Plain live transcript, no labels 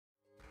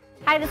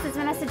Hi, this is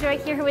Vanessa Joy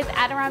here with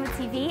Adorama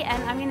TV,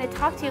 and I'm going to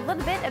talk to you a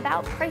little bit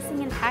about pricing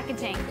and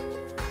packaging.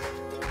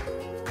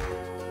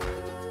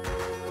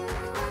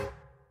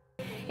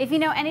 If you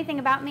know anything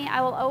about me,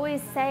 I will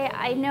always say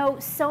I know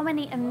so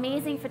many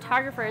amazing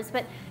photographers,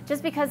 but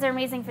just because they're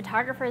amazing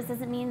photographers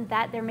doesn't mean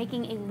that they're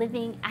making a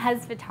living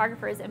as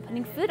photographers and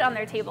putting food on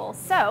their table.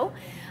 So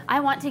I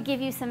want to give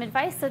you some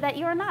advice so that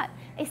you are not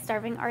a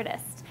starving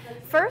artist.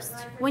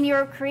 First, when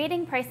you're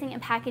creating pricing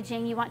and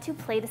packaging, you want to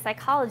play to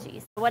psychology.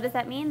 So what does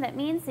that mean? That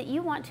means that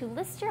you want to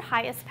list your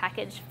highest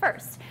package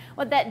first.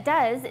 What that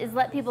does is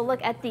let people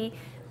look at the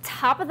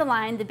top of the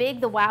line, the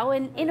big, the wow,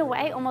 and in a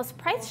way almost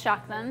price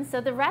shock them, so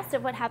the rest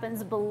of what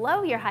happens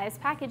below your highest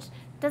package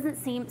doesn't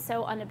seem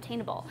so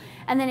unobtainable.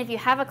 And then if you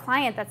have a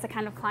client that's the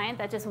kind of client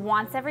that just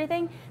wants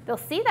everything, they'll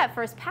see that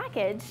first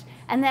package,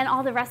 and then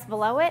all the rest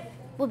below it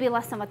will be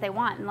less than what they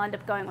want, and they'll end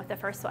up going with the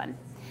first one.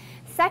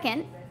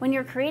 Second, when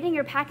you're creating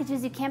your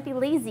packages, you can't be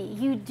lazy.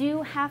 You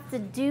do have to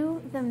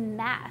do the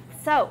math.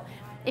 So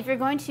if you're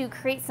going to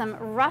create some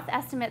rough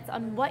estimates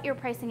on what your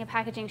pricing and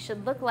packaging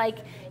should look like,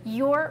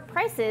 your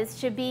prices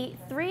should be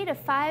 3 to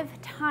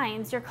 5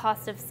 times your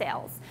cost of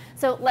sales.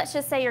 So let's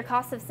just say your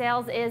cost of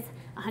sales is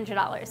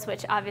 $100,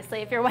 which obviously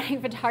if you're a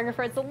wedding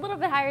photographer, it's a little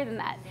bit higher than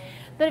that.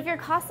 But if your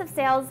cost of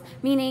sales,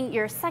 meaning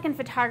your second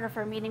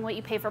photographer, meaning what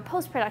you pay for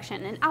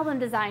post-production and album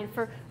design,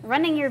 for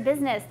running your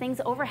business,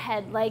 things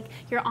overhead like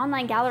your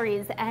online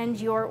galleries and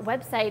your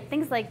website,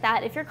 things like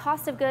that, if your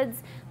cost of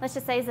goods, let's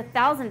just say, is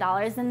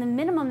 $1,000, then the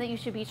minimum that you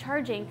should be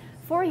charging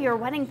for your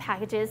wedding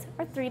packages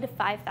are $3,000 to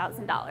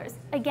 $5,000.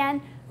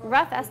 Again,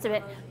 rough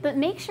estimate, but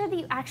make sure that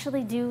you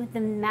actually do the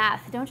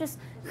math. Don't just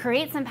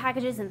create some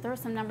packages and throw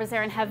some numbers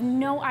there and have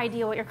no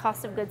idea what your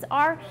cost of goods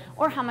are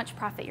or how much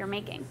profit you're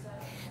making.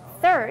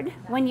 Third,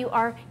 when you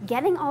are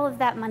getting all of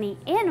that money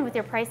in with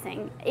your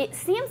pricing, it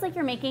seems like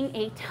you're making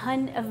a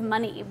ton of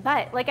money,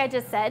 but like I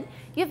just said,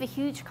 you have a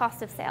huge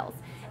cost of sales.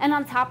 And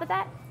on top of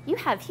that, you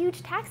have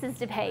huge taxes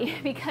to pay,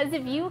 because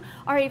if you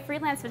are a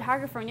freelance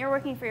photographer and you're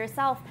working for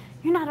yourself,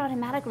 you're not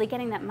automatically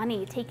getting that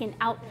money taken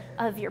out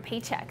of your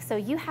paycheck. So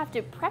you have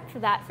to prep for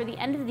that for the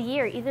end of the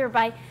year, either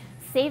by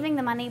saving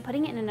the money,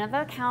 putting it in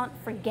another account,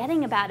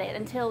 forgetting about it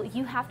until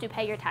you have to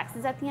pay your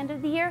taxes at the end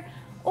of the year,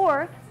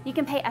 or you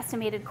can pay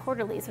estimated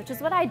quarterlies, which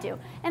is what I do.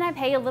 And I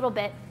pay a little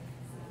bit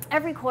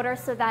every quarter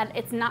so that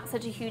it's not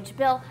such a huge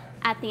bill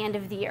at the end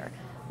of the year.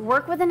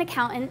 Work with an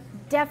accountant,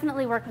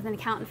 definitely work with an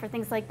accountant for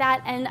things like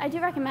that. And I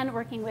do recommend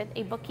working with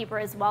a bookkeeper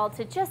as well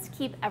to just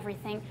keep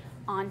everything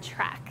on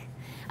track.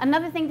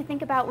 Another thing to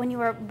think about when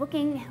you are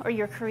booking or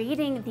you're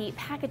creating the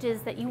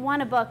packages that you want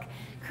to book,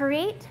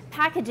 create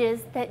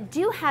packages that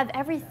do have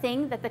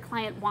everything that the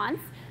client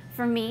wants.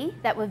 For me,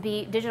 that would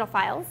be digital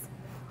files,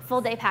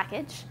 full day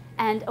package,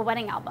 and a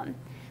wedding album.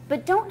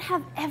 But don't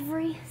have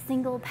every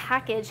single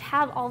package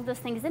have all of those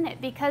things in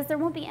it, because there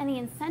won't be any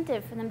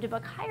incentive for them to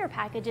book higher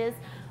packages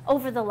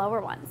over the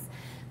lower ones.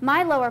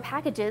 My lower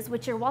packages,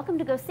 which you're welcome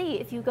to go see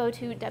if you go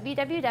to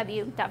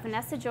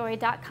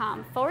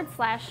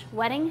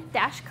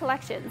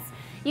www.vanessajoy.com/wedding-collections,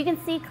 you can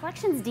see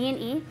collections D and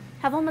E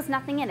have almost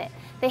nothing in it.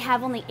 They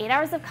have only 8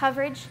 hours of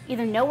coverage,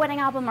 either no wedding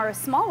album or a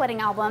small wedding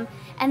album,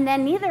 and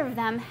then neither of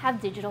them have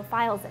digital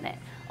files in it.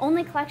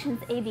 Only collections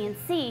A, B, and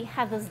C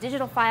have those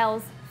digital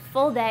files,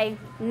 full day,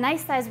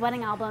 nice size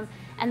wedding album,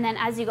 and then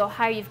as you go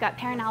higher, you've got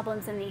parent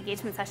albums and the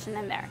engagement session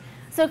in there.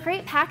 So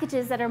create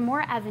packages that are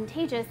more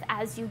advantageous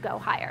as you go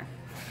higher.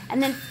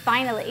 And then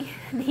finally,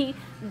 the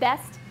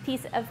best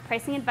piece of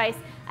pricing advice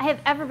I have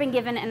ever been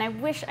given, and I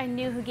wish I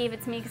knew who gave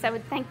it to me because I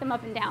would thank them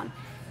up and down.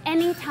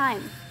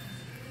 Anytime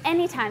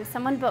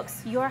someone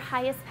books your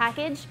highest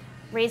package,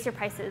 raise your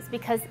prices,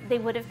 because they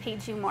would have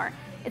paid you more.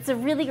 It's a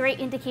really great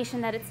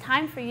indication that it's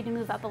time for you to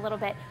move up a little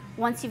bit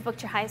once you've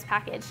booked your highest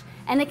package.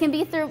 And it can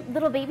be through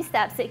little baby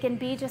steps. It can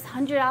be just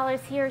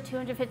 $100 here,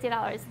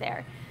 $250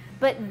 there.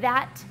 But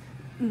that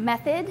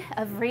method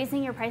of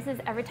raising your prices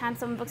every time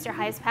someone books your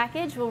highest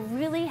package will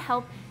really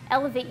help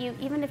elevate you,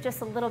 even if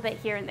just a little bit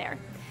here and there.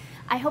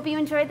 I hope you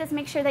enjoyed this.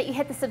 Make sure that you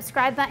hit the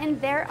subscribe button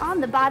there on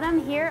the bottom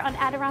here on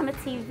Adorama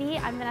TV.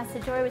 I'm Vanessa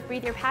Joy with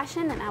Breathe Your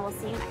Passion, and I will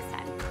see you next time.